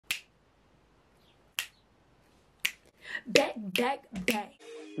back.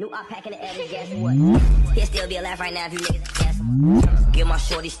 New I pack in the alley, guess what? He'll still be alive right now if you niggas guess. Give my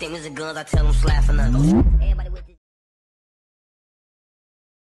shorty stingers and guns, I tell them slap for nothing. Everybody with it.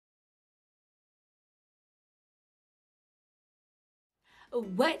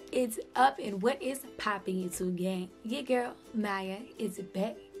 What is up and what is popping, YouTube gang? Your girl Maya is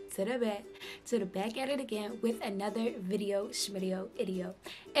back to the back at it again with another video, schmidio, idio.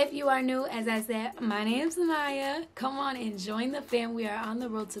 If you are new, as I said, my name's Maya. Come on and join the fam. We are on the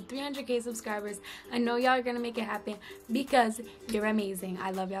road to 300k subscribers. I know y'all are gonna make it happen because you're amazing.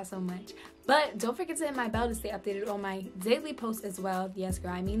 I love y'all so much. But don't forget to hit my bell to stay updated on my daily posts as well. Yes,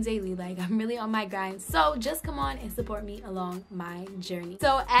 girl, I mean daily. Like, I'm really on my grind. So just come on and support me along my journey.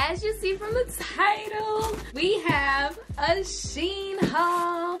 So as you see from the title, we have a SHEIN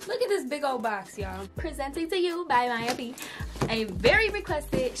haul. Look at this big old box, y'all. Presenting to you by Maya B, a very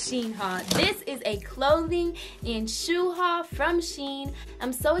requested SHEIN haul. This is a clothing and shoe haul from SHEIN.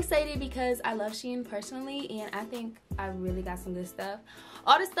 I'm so excited because I love SHEIN personally, and I think I really got some good stuff.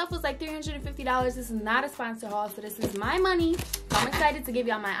 All this stuff was like $350. This is not a sponsor haul, so this is my money. So I'm excited to give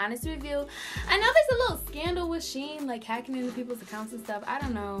y'all my honest review. I know there's a little scandal with SHEIN, like hacking into people's accounts and stuff. I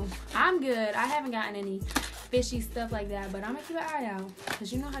don't know. I'm good. I haven't gotten any fishy stuff like that, but I'm gonna keep an eye out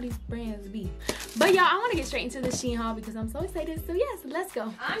because you know how these brands be. But y'all, I want to get straight into the SHEIN haul because I'm so excited. So yes, let's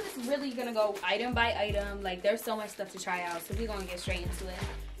go. I'm just really gonna go item by item. Like, there's so much stuff to try out, so we're gonna get straight into it.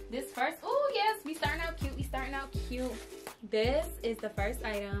 This first, oh yes, we starting out cute. This is the first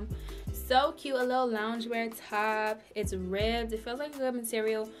item. So cute, a little loungewear top. It's ribbed. It feels like a good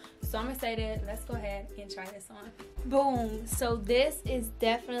material, so I'm excited. Let's go ahead and try this on. Boom. So this is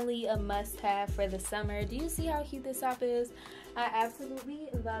definitely a must-have for the summer. Do you see how cute this top is? I absolutely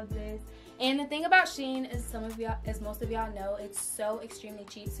love this. And the thing about SHEIN is, most of y'all know, it's so extremely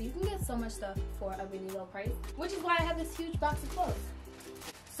cheap, so you can get so much stuff for a really low price, which is why I have this huge box of clothes.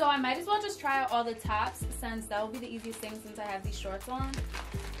 So I might as well just try out all the tops, since that will be the easiest thing since I have these shorts on.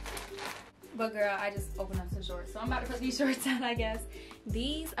 But girl, I just opened up some shorts, so I'm about to put these shorts on, I guess.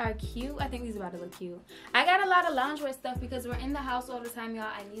 These are cute. I think these are about to look cute. I got a lot of loungewear stuff because we're in the house all the time,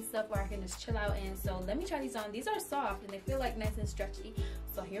 y'all. I need stuff where I can just chill out in. So let me try these on. These are soft and they feel like nice and stretchy.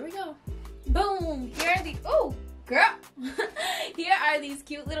 So here we go. Boom. Here are the, oh girl. Here are these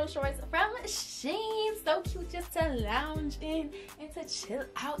cute little shorts from SHEIN. So cute, just to lounge in and to chill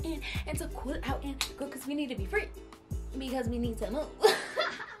out in and to cool out in. Good, because we need to be free. Because we need to move.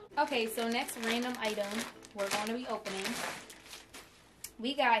 Okay, so next random item we're going to be opening.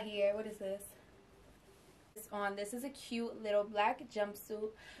 We got here, what is this? This is a cute little black jumpsuit.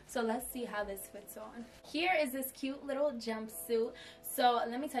 So let's see how this fits on. Here is this cute little jumpsuit. So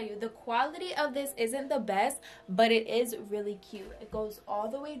let me tell you, the quality of this isn't the best, but it is really cute. It goes all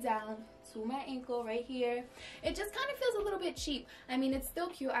the way down to my ankle right here. It just kind of feels a little bit cheap. I mean, it's still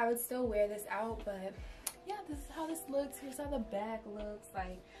cute. I would still wear this out, but yeah, this is how this looks. Here's how the back looks.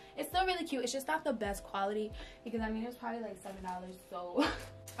 Like, it's still really cute. It's just not the best quality because I mean, it's probably like $7. So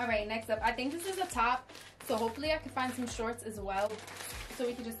all right, next up, I think this is a top, so hopefully I can find some shorts as well, so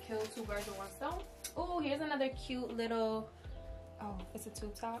we can just kill two birds with one stone. Oh, here's another cute little, oh, it's a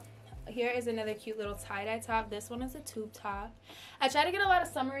tube top. Here is another cute little tie-dye top. This one is a tube top. I try to get a lot of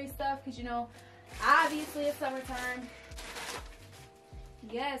summery stuff because, you know, obviously it's summertime.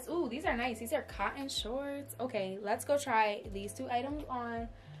 Yes. Ooh, these are nice. These are cotton shorts. Okay, let's go try these two items on.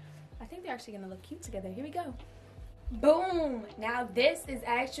 I think they're actually gonna look cute together. Here we go. Boom. Now this is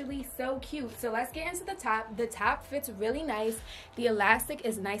actually so cute. So let's get into the top. The top fits really nice. The elastic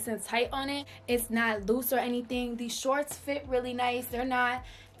is nice and tight on it. It's not loose or anything. These shorts fit really nice. They're not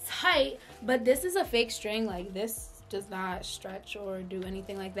tight, but this is a fake string. Like, this does not stretch or do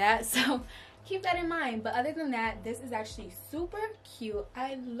anything like that, so keep that in mind. But other than that, this is actually super cute.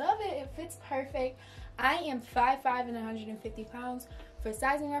 I love it. It fits perfect. I am 5'5" and 150 pounds. For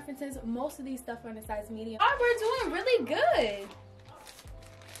sizing references, most of these stuff are in a size medium. Oh, we're doing really good.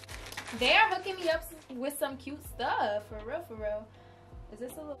 They are hooking me up with some cute stuff. For real, for real. Is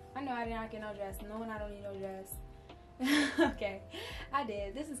this a little, I know I did not get no dress. No, I don't need no dress. Okay, I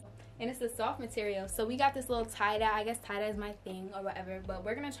did. This is, and it's a soft material. So we got this little tie-dye. I guess tie-dye is my thing or whatever, but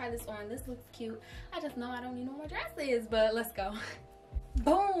we're gonna try this on. This looks cute. I just know I don't need no more dresses, but let's go.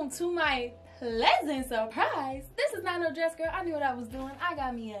 Boom, to my pleasant surprise, this is not no dress, girl. I knew what I was doing. I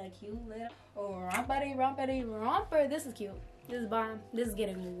got me a cute little romper. This is cute. This is bomb. This is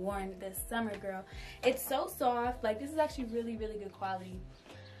getting worn this summer, girl. It's so soft. Like, this is actually really, really good quality.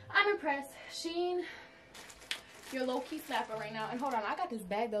 I'm impressed. SHEIN, you're low-key snapper right now. And hold on, I got this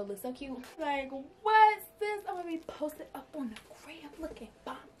bag though. Looks so cute. Like, what's this? I'm gonna be posted up on the gram looking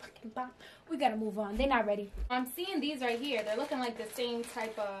bomb, looking We gotta move on. They're not ready. I'm seeing these right here. They're looking like the same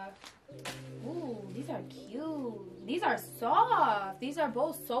type of... Ooh, these are cute. These are soft. These are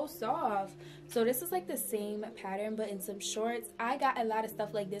both so soft. So this is like the same pattern, but in some shorts. I got a lot of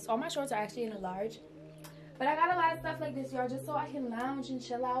stuff like this. All my shorts are actually in a large. But I got a lot of stuff like this, y'all, just so I can lounge and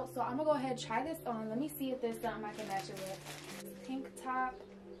chill out. So I'm gonna go ahead and try this on. Let me see if there's something I can match it with. Pink top.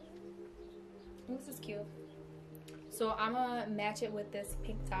 This is cute. So I'm gonna match it with this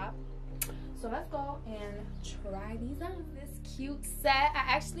pink top. So let's go and try these on. This cute set. I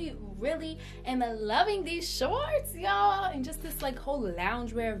actually really am loving these shorts, y'all, and just this like whole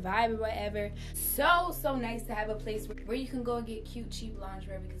loungewear vibe or whatever. So nice to have a place where you can go and get cute cheap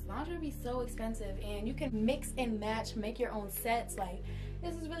loungewear, because loungewear be so expensive and you can mix and match, make your own sets. Like,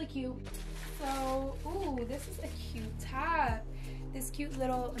 this is really cute. So ooh, this is a cute top. This cute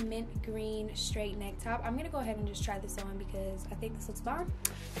little mint green straight neck top. I'm gonna go ahead and just try this on because I think this looks bomb.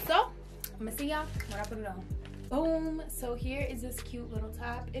 So I'm gonna see y'all when I put it on. Boom. So here is this cute little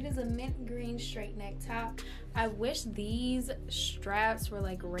top. It is a mint green straight neck top. I wish these straps were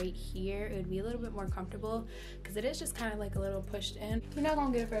like right here. It would be a little bit more comfortable because it is just kind of like a little pushed in. We're not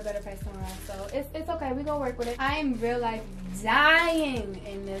gonna get it for a better price somewhere else, so it's okay. We gonna work with it. I am real life dying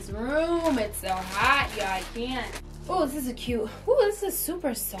in this room. It's so hot, y'all. I can't. Oh, this is a cute. Oh, this is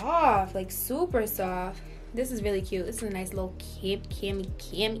super soft, like super soft. This is really cute. This is a nice little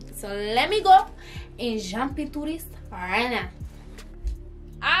cami. So let me go and jump into this right now.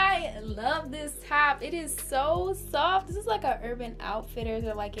 I love this top. It is so soft. This is like a Urban Outfitters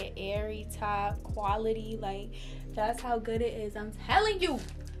or like an airy top quality. Like, that's how good it is. I'm telling you,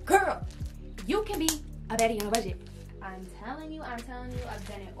 girl, you can be a baddie on a budget. I'm telling you, I've done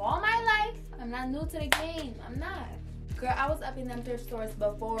it all my life. I'm not new to the game. I'm not. Girl, I was up in them thrift stores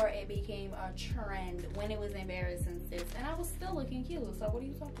before it became a trend, when it was embarrassing, sis. And I was still looking cute, so what are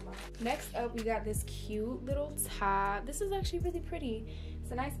you talking about? Next up, we got this cute little top. This is actually really pretty.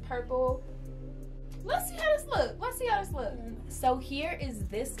 It's a nice purple. Let's see how this look. So here is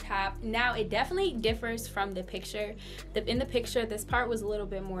this top. Now, it definitely differs from the picture. In the picture, this part was a little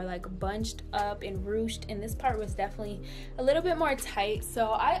bit more like bunched up and ruched, and this part was definitely a little bit more tight.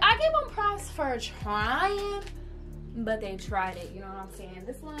 So I give them props for trying, but they tried it, you know what I'm saying?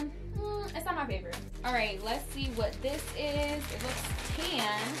 This one, it's not my favorite. All right, let's see what this is. It looks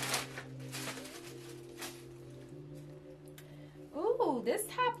tan. Ooh, this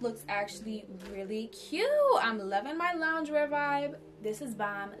top looks actually really cute. I'm loving my loungewear vibe. This is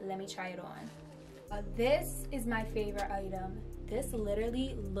bomb. Let me try it on. This is my favorite item. This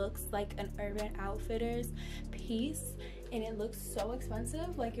literally looks like an Urban Outfitters piece, and it looks so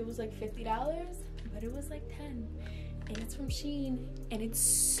expensive. Like, it was like $50, but it was like 10. And it's from SHEIN, and it's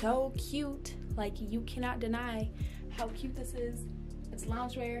so cute. Like, you cannot deny how cute this is. It's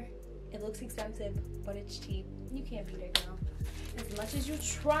loungewear. It looks expensive, but it's cheap. You can't beat it, girl. As much as you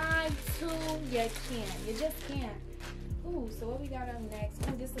try to, you can't. You just can't. Ooh, so what we got up next?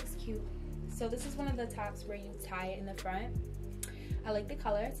 Oh, this looks cute. So this is one of the tops where you tie it in the front. I like the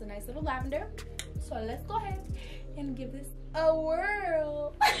color. It's a nice little lavender. So let's go ahead and give this a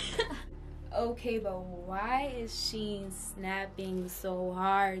whirl. Okay, but why is SHEIN snapping so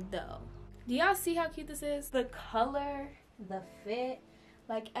hard though? Do y'all see how cute this is? The color, the fit,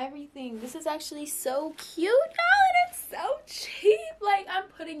 like everything. This is actually so cute, y'all, and it's so cheap. Like, I'm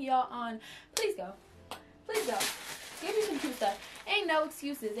putting y'all on. Please go. Please go. Give me some cute stuff. Ain't no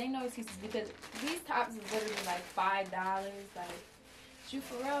excuses. Ain't no excuses, because these tops is literally like $5. Like, you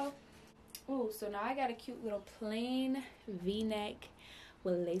for real? Ooh, so now I got a cute little plain V-neck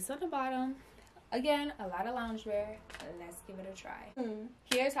with lace on the bottom. Again, a lot of loungewear. Let's give it a try.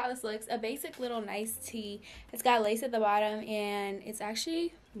 Here's how this looks. A basic little nice tee. It's got lace at the bottom, and it's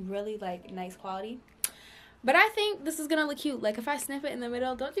actually really like nice quality. But I think this is gonna look cute. Like, if I snip it in the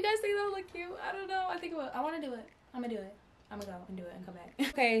middle, don't you guys think that'll look cute? I don't know. I think it will. I want to do it. I'm gonna do it. I'm gonna go and do it and come back.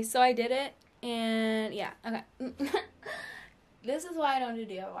 Okay, so I did it, and yeah. Okay. This is why I don't do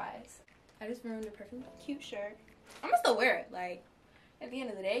DIYs. I just ruined a perfectly cute shirt. I'm gonna still wear it. Like, at the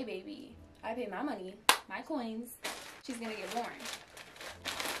end of the day, baby, I pay my money, my coins. She's gonna get worn.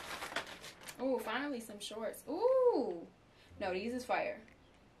 Ooh, finally some shorts. Ooh. No, these is fire.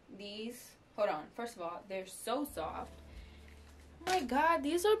 These, hold on. First of all, they're so soft. Oh my god,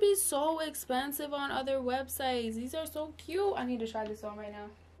 these would be so expensive on other websites. These are so cute. I need to try this on right now.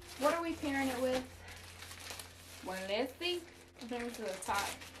 What are we pairing it with? Well, let's see. Bring it to the top.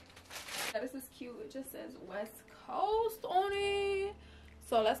 This is cute. It just says West Coast on it.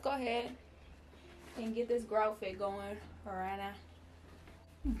 So let's go ahead and get this girl fit going right now.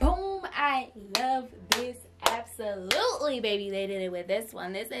 Boom. I love this Absolutely, baby, they did it with this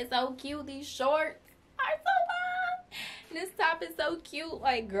one. This is so cute. These shorts are so fun. This top is so cute.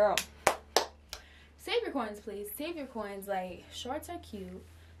 Like, girl, save your coins, please. Save your coins. Like, shorts are cute,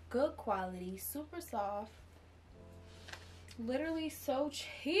 good quality, super soft, literally so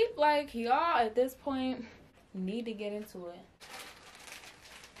cheap. Like, y'all, at this point, need to get into it.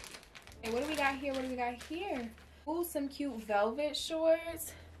 And what do we got here? What do we got here? Ooh, some cute velvet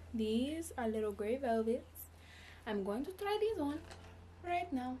shorts. These are little gray velvets. I'm going to try these on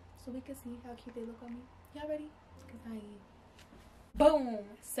right now so we can see how cute they look on me. Y'all ready? Because I am. Boom!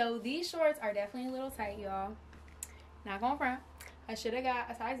 So these shorts are definitely a little tight, y'all. Not gonna front. I should have got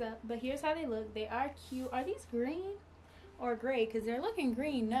a size up, but here's how they look. They are cute. Are these green or gray? Because they're looking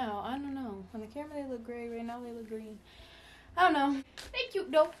green now. I don't know. On the camera they look gray. Right now they look green. I don't know. They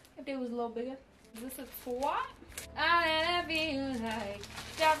cute though. If they was a little bigger. Is this a swat? I feel like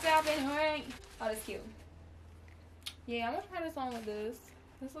stop in the rain. Oh, that's cute. Yeah, I'm gonna try this on with this.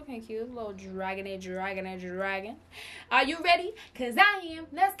 This looking cute. A little dragon. Are you ready? Cause I am.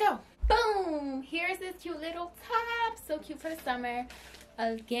 Let's go. Boom! Here's this cute little top. So cute for the summer.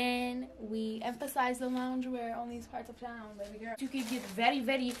 Again, we emphasize the loungewear on these parts of town, baby girl. You can get very,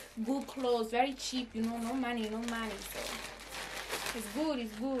 very good clothes, very cheap. You know, no money. So it's good.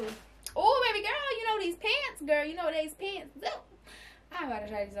 It's good. Oh, baby girl, you know these pants, girl. You know these pants. I'm about to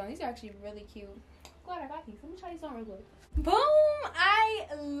try these on. These are actually really cute. Glad I got these. Let me try these on real quick. Boom! I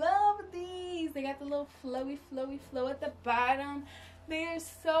love these. They got the little flowy flow at the bottom. They are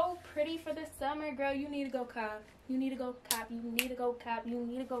so pretty for the summer, girl. You need to go cop. You need to go cop. You need to go cop. You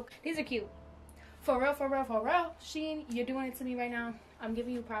need to go. These are cute. For real. SHEIN, you're doing it to me right now. I'm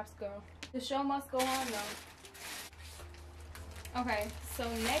giving you props, girl. The show must go on, though. Okay, so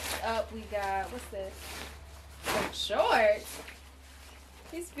next up we got, what's this? Some shorts.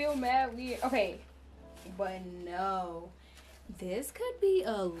 These feel mad weird. Okay, but no. This could be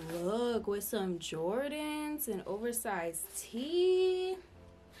a look with some Jordans and oversized tee.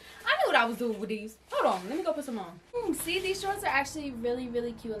 I knew what I was doing with these. Hold on, let me go put some on. See, these shorts are actually really,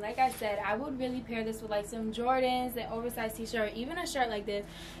 really cute. Like I said, I would really pair this with like some Jordans, an oversized t-shirt, even a shirt like this.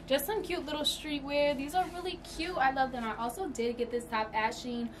 Just some cute little streetwear. These are really cute. I love them. I also did get this top at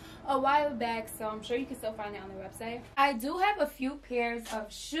SHEIN a while back, so I'm sure you can still find it on their website. I do have a few pairs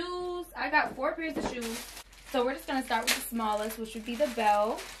of shoes. I got 4 pairs of shoes. So we're just going to start with the smallest, which would be the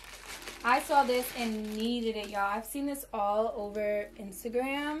Belt. I saw this and needed it, y'all. I've seen this all over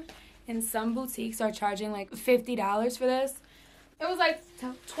Instagram, and some boutiques are charging like $50 for this. It was like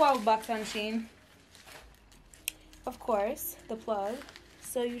 12 bucks on SHEIN. Of course, the plug.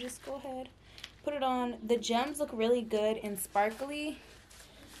 So you just go ahead, put it on. The gems look really good and sparkly.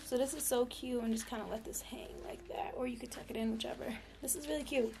 So this is so cute, and just kind of let this hang like that, or you could tuck it in, whichever. This is really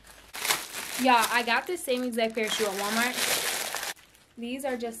cute. Yeah, I got this same exact pair of shoes at Walmart. These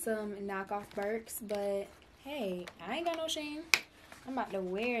are just some knockoff Birks, but hey, I ain't got no shame. I'm about to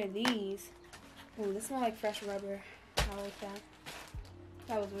wear these. Ooh, this smells like fresh rubber. I like that.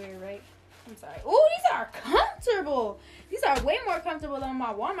 That was weird, right? I'm sorry. Ooh, these are comfortable. These are way more comfortable than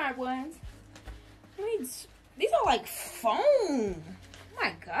my Walmart ones. I mean, these are like foam. Oh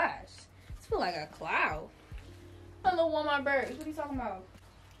my gosh. This feels like a cloud. A little Walmart Birks. What are you talking about?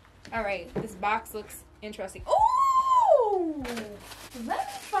 All right, this box looks interesting. Ooh! Let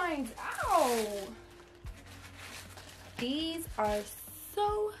me find out. These are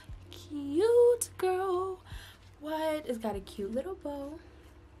so cute, girl. What? It's got a cute little bow,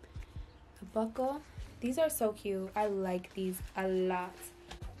 a buckle. These are so cute. I like these a lot.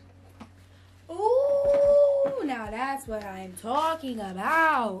 Ooh, now that's what I'm talking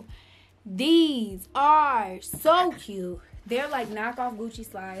about. These are so cute. They're like knockoff Gucci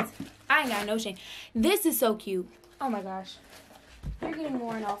slides. I ain't got no shame. This is so cute. Oh my gosh. You're getting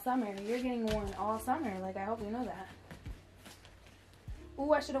worn all summer. You're getting worn all summer. Like, I hope you know that.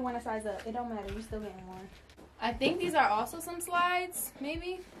 Ooh, I should have went a size up. It don't matter. You're still getting worn. I think these are also some slides,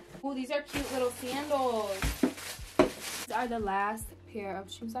 maybe. Ooh, these are cute little sandals. These are the last pair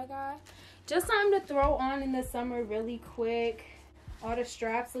of shoes I got. Just something to throw on in the summer really quick. All the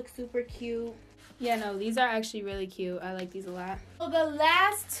straps look super cute. Yeah, no, these are actually really cute. I like these a lot. So the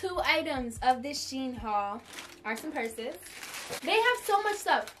last 2 items of this SHEIN haul are some purses. They have so much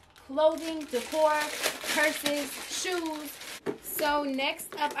stuff. Clothing, decor, purses, shoes. So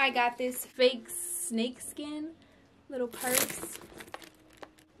next up, I got this fake snakeskin little purse.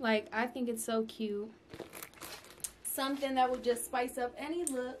 Like, I think it's so cute. Something that would just spice up any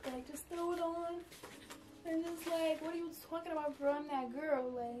look. Like, just throw it on. And just like, what are you talking about, bro? I'm that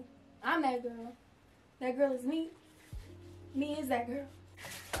girl. Like, I'm that girl. That girl is me. Me is that girl.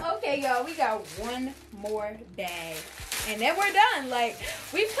 Okay, y'all, we got one more bag. And then we're done. Like,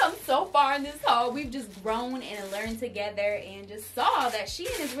 we've come so far in this haul. We've just grown and learned together and just saw that SHEIN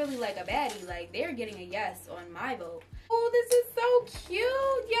is really like a baddie. Like, they're getting a yes on my vote. Oh, this is so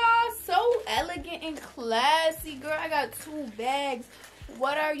cute, y'all. So elegant and classy, girl. I got 2 bags.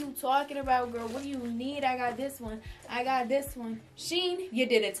 What are you talking about, girl? What do you need? I got this one. I got this one. SHEIN, you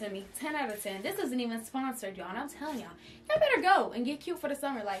did it to me. 10 out of 10. This isn't even sponsored, y'all. And I'm telling y'all, y'all better go and get cute for the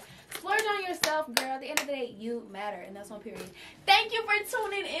summer. Like, splurge on yourself, girl. At the end of the day, you matter. And that's one period. Thank you for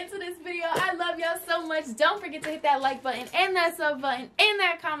tuning into this video. I love y'all so much. Don't forget to hit that like button and that sub button and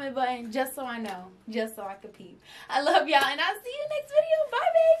that comment button just so I know. Just so I can peep. I love y'all. And I'll see you next video.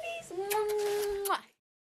 Bye, babies. Mwah.